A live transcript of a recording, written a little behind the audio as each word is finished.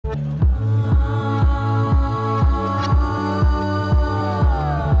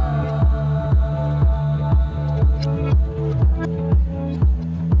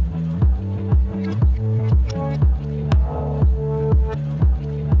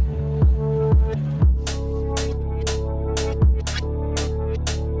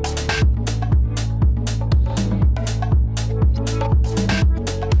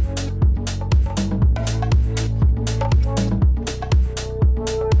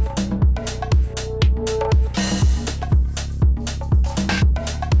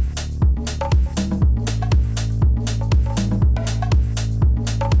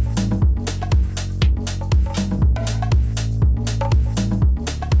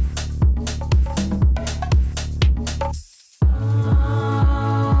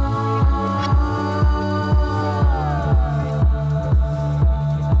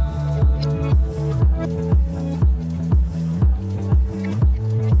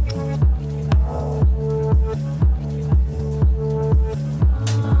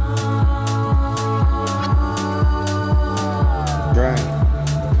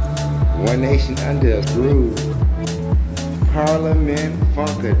under a groove. Parliament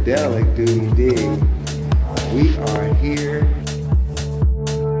Funkadelic, do you dig? We are here.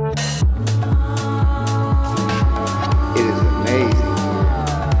 It is amazing.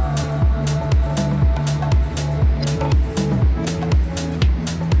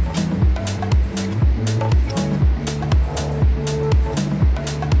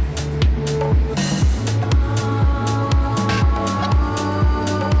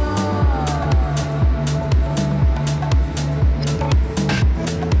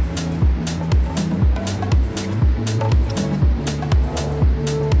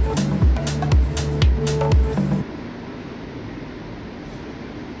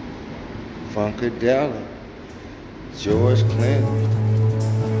 Funkadelic, George Clinton,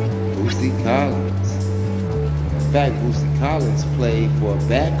 Bootsy Collins. In fact, Bootsy Collins played for a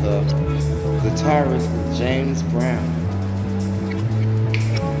backup guitarist with James Brown.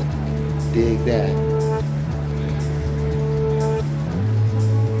 Dig that.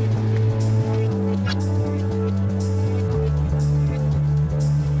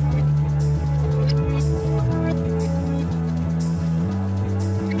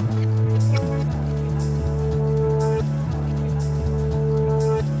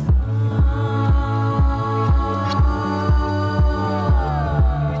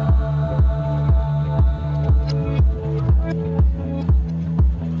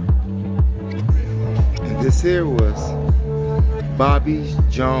 This here was Bobby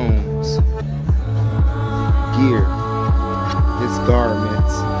Jones' gear, his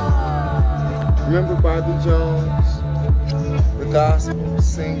garments. Remember Bobby Jones, the gospel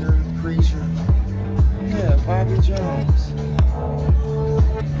singer, preacher? Yeah, Bobby Jones.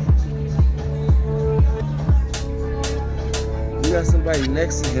 You got somebody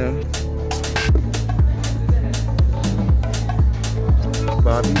next to him.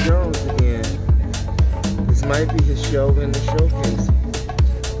 Bobby Jones again. This might be his show in the showcase.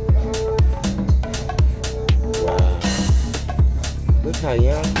 Wow. Look how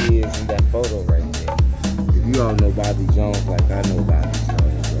young he is in that photo right there. If you all know Bobby Jones like I know Bobby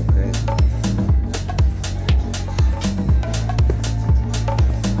Jones, okay?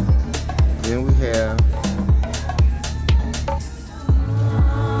 Then we have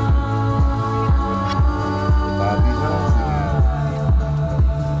Bobby Jones again.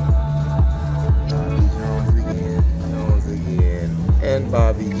 And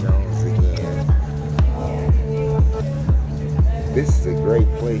Bobby Jones again. This is a great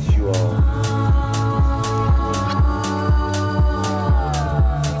place, you all.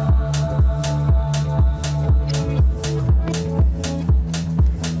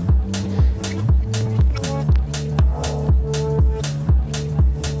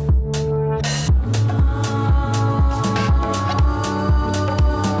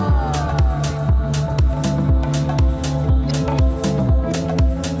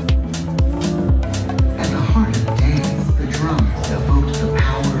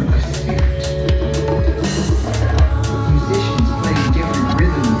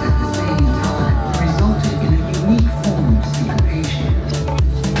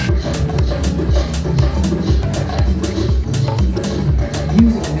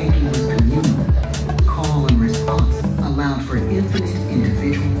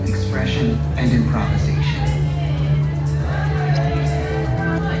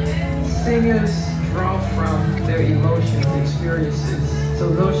 Singers draw from their emotions, experiences. So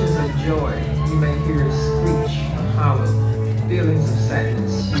notions of joy, you may hear a screech, a hollow. Feelings of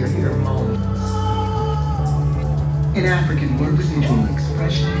sadness, you hear moans. In African, individual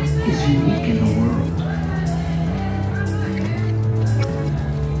expression is unique in the world.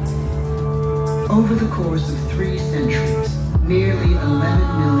 Over the course of 3 centuries, nearly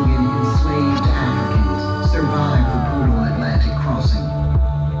 11 million enslaved Africans survived the brutal Atlantic crossing.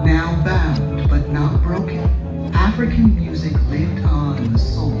 Now bound but not broken, African music lived on in the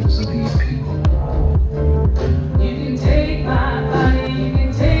souls of these people. You can take my body, you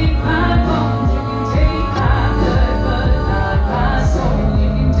can take my bones, you can take my blood, but not my soul. You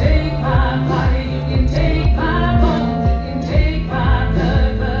can take my body, you can take my bones, you can take my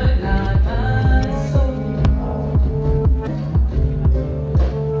blood, but not my soul.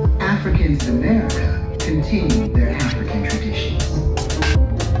 Africans in America continued their African traditions.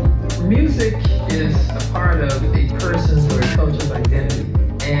 Music is a part of a person's or a culture's identity,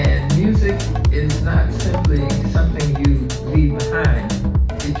 and music is not simply something you leave behind,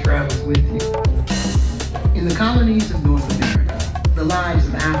 it travels with you. In the colonies of North America, the lives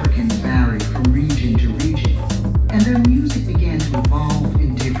of Africans varied from region to region, and their music began to evolve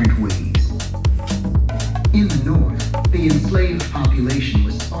in different ways. In the North, the enslaved population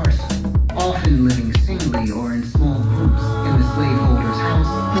was sparser, often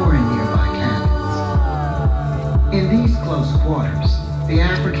or in nearby cabins. In these close quarters, the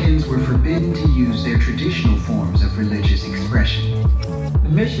Africans were forbidden to use their traditional forms of religious expression. The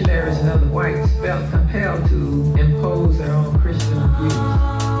missionaries and other whites felt compelled to impose their own Christian views.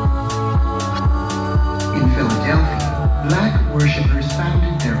 In Philadelphia, black worshipers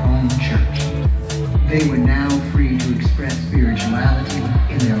founded their own church. They were now free to express spirituality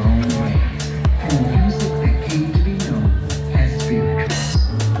in their own ways, through music that came to be known as spirituals.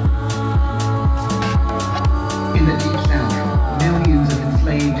 In the Deep South, millions of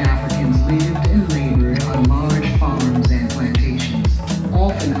enslaved Africans lived and labored on large farms and plantations,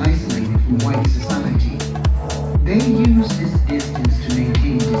 often isolated from white society. They used this distance to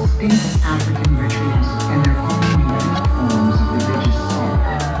maintain distinct African rituals and their own unique forms of religious song.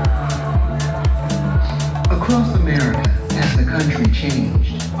 Across America, as the country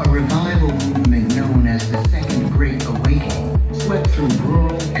changed, a revival movement known as the Second Great Awakening swept through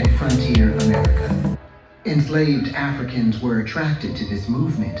rural and frontier America. Enslaved Africans were attracted to this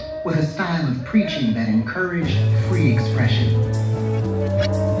movement with a style of preaching that encouraged free expression.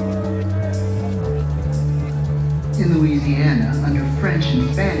 In Louisiana, under French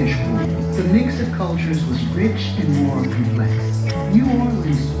and Spanish rule, the mix of cultures was rich and more complex. New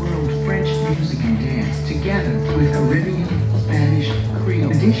Orleans swirled French music and dance together with Caribbean, Spanish,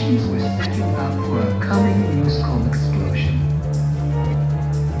 Creole. Traditions were setting up for a coming musical explosion.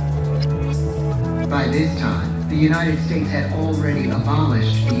 By this time, the United States had already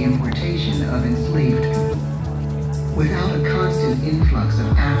abolished the importation of enslaved people. Without a constant influx of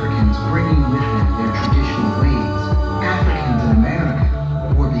Africans bringing with them their traditional ways, Africans in America